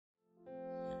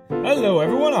Hello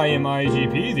everyone, I am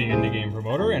IGP, the indie game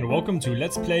promoter, and welcome to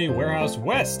Let's Play Warehouse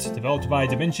West, developed by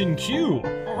Dimension Q.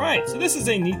 Alright, so this is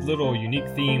a neat little unique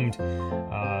themed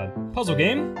puzzle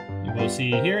game. You will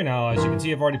see here. Now, as you can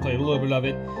see, I've already played a little bit of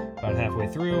it, about halfway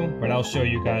through, but I'll show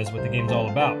you guys what the game's all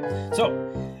about. So,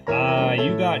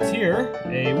 you got here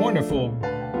a wonderful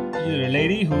little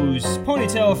lady whose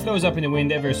ponytail flows up in the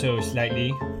wind ever so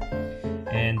slightly.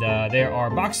 And there are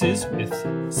boxes with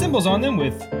symbols on them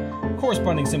with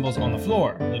corresponding symbols on the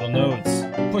floor, little nodes.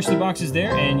 Push the boxes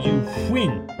there and you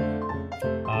win.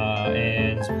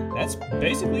 And that's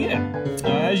basically it.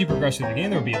 As you progress through the game,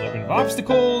 there will be a little bit of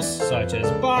obstacles, such as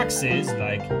boxes,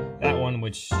 like that one,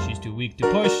 which she's too weak to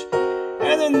push,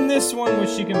 and then this one,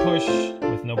 which she can push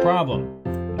with no problem.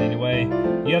 But anyway,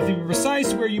 you have to be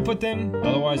precise where you put them,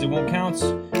 otherwise it won't count.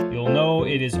 You'll know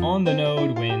it is on the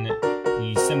node when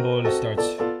the symbol starts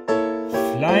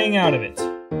flying out of it.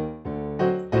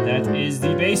 That is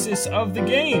the basis of the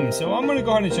game. So I'm going to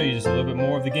go ahead and show you just a little bit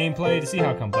more of the gameplay to see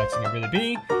how complex it can really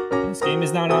be. This game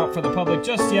is not out for the public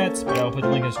just yet, but I will put the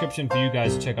link in the description for you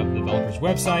guys to check out the developer's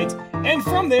website. And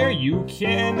from there, you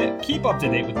can keep up to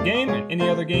date with the game and any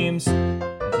other games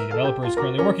that the developer is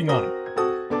currently working on.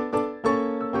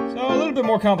 So a little bit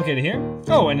more complicated here.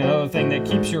 Oh, and another thing that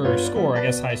keeps your score, I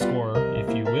guess high score,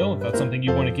 if you will, if that's something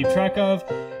you want to keep track of,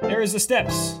 there is the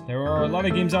steps. There are a lot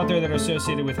of games out there that are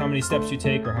associated with how many steps you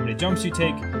take or how many jumps you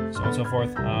take, so on and so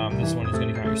forth. This one is going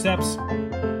to count your steps.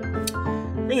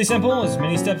 Really simple. As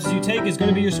many steps as you take is going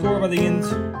to be your score by the end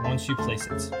once you place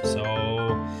it. So,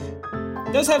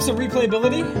 it does have some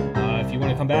replayability. If you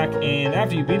want to come back and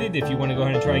after you beat it, if you want to go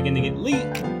ahead and try again to get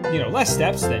less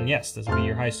steps, then yes, this will be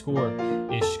your high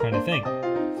score-ish kind of thing.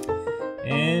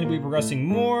 And we're progressing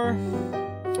more.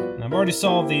 And I've already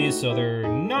solved these, so they're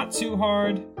not too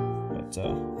hard. But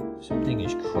something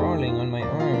is crawling on my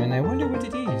arm, and I wonder what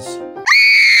it is.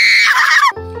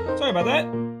 Sorry about that.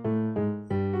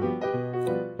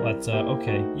 But,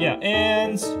 okay. Yeah,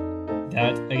 and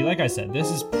that, like I said, this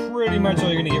is pretty much all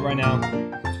you're gonna get right now.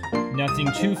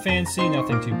 Nothing too fancy,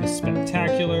 nothing too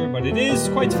spectacular, but it is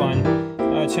quite fun,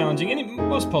 challenging, and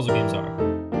most puzzle games are.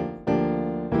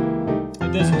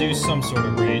 It does induce some sort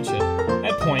of rage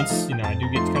at points. You know, I do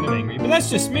get kind of angry, but that's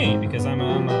just me, because I'm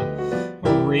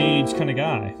a rage kind of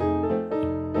guy.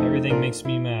 Everything makes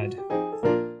me mad.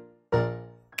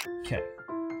 Okay.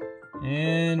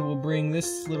 And we'll bring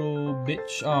this little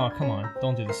bitch. Oh, come on.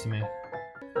 Don't do this to me.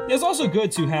 Yeah, it's also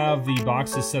good to have the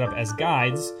boxes set up as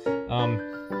guides,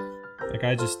 like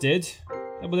I just did.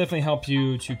 That will definitely help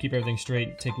you to keep everything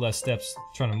straight, take less steps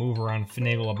trying to move around,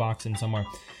 finagle a box in somewhere.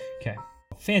 Okay.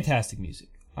 Fantastic music.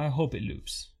 I hope it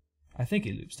loops. I think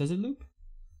it loops. Does it loop?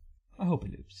 I hope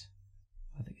it loops.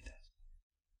 I think it does.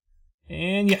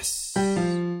 And yes!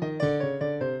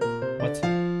 What?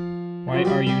 Why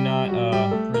are you not,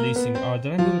 releasing... Oh,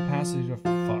 did I move it past it? Fuck.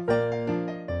 Oh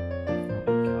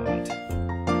my god.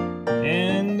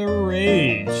 And the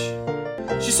rage.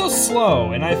 She's so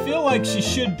slow, and I feel like she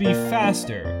should be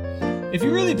faster. If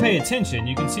you really pay attention,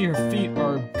 you can see her feet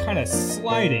are kind of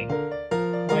sliding.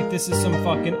 Like this is some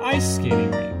fucking ice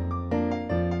skating rink.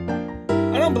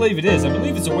 I don't believe it is. I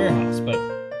believe it's a warehouse, but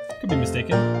could be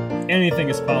mistaken. Anything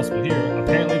is possible here.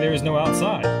 Apparently there is no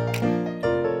outside.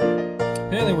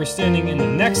 Apparently we're standing in the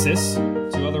nexus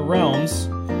to other realms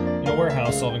in a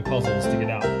warehouse solving puzzles to get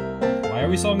out. Why are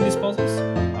we solving these puzzles?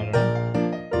 I don't know.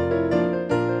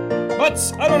 But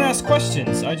I don't ask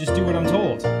questions. I just do what I'm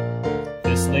told.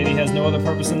 This lady has no other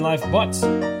purpose in life but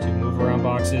to move around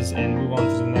boxes and move on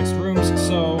to the next rooms,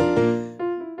 so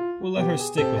we'll let her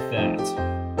stick with that.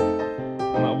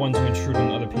 I'm not one to intrude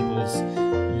on other people's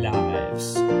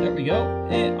lives. There we go.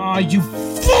 And, aw, you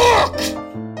fuck!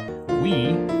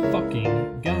 We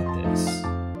fucking got this.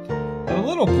 The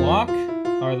little block,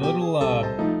 or the little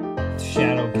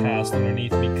shadow cast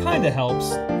underneath me kinda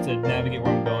helps to navigate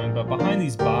where I'm going, but behind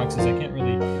these boxes I can't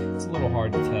really, it's a little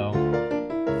hard to tell.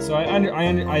 So I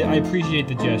appreciate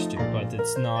the gesture, but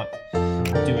it's not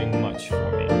doing much for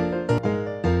me.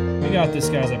 We got this,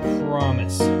 guys, I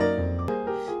promise.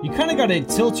 You kind of got to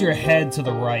tilt your head to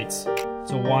the right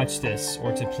to watch this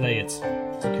or to play it.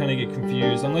 To kind of get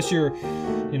confused, unless you're,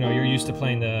 you know, you're used to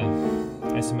playing the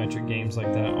isometric games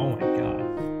like that. Oh my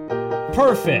god.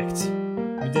 Perfect!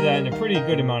 We did that in a pretty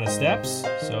good amount of steps,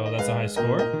 so that's a high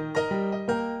score.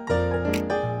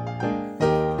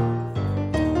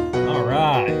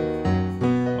 Alright.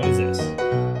 What is this?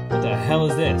 What the hell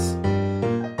is this?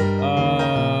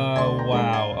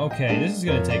 Wow. Okay, this is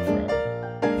gonna take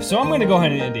forever. so I'm going to go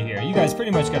ahead and end it here. You guys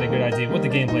pretty much got a good idea what the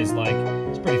gameplay's like.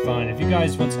 It's pretty fun. If you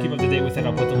guys want to keep up to date with it,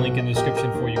 I'll put the link in the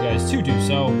description for you guys to do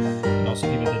so. And also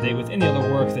keep up to date with any other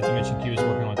work that Dimension Q is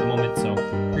working on at the moment. So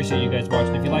appreciate you guys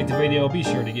watching. If you liked the video, be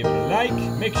sure to give it a like.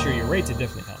 Make sure you rate it,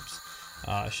 definitely helps.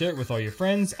 Share it with all your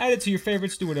friends, add it to your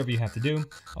favorites, do whatever you have to do.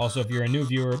 Also, if you're a new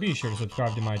viewer, be sure to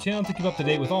subscribe to my channel to keep up to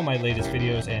date with all my latest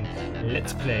videos and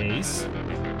Let's Plays.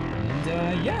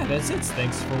 And yeah, that's it.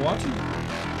 Thanks for watching.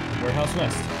 Warehouse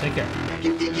West. Take care.